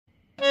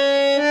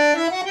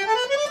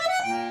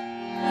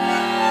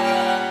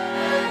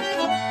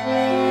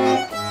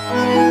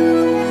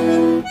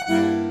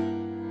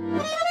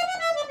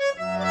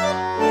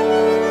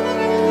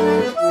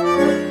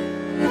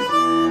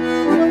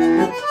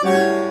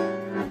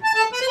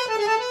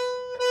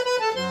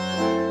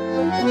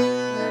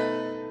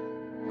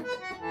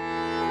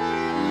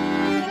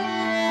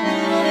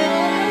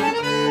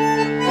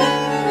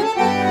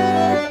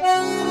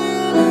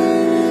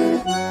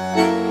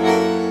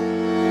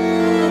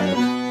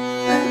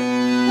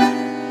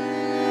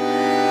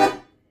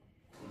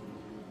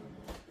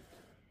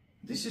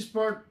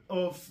part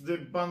of the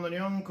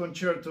Bandoneon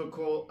concerto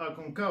called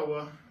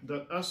Aconcagua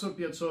that Astor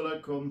Piazzolla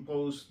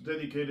composed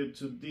dedicated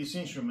to this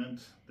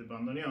instrument, the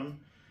bandoneon.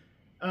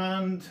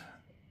 And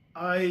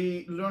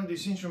I learned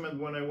this instrument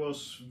when I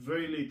was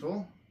very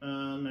little,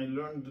 and I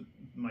learned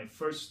my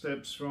first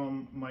steps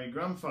from my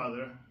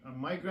grandfather, and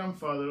my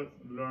grandfather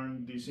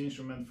learned this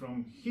instrument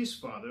from his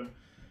father.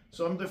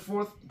 So I'm the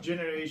fourth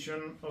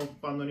generation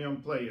of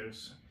bandoneon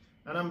players.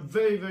 And I'm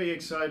very, very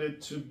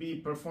excited to be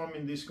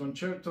performing this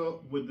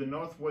concerto with the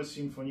Northwest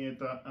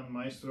Sinfonietta and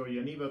Maestro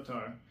Yaniv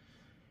Attar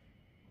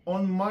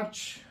on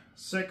March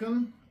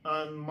 2nd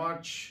and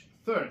March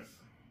 3rd.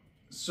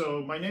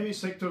 So my name is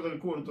Hector Del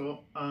Curto,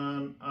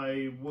 and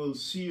I will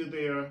see you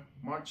there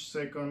March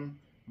 2nd,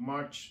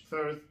 March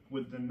 3rd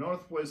with the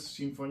Northwest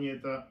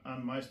Sinfonietta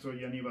and Maestro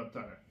Yaniv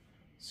Attar.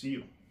 See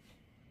you.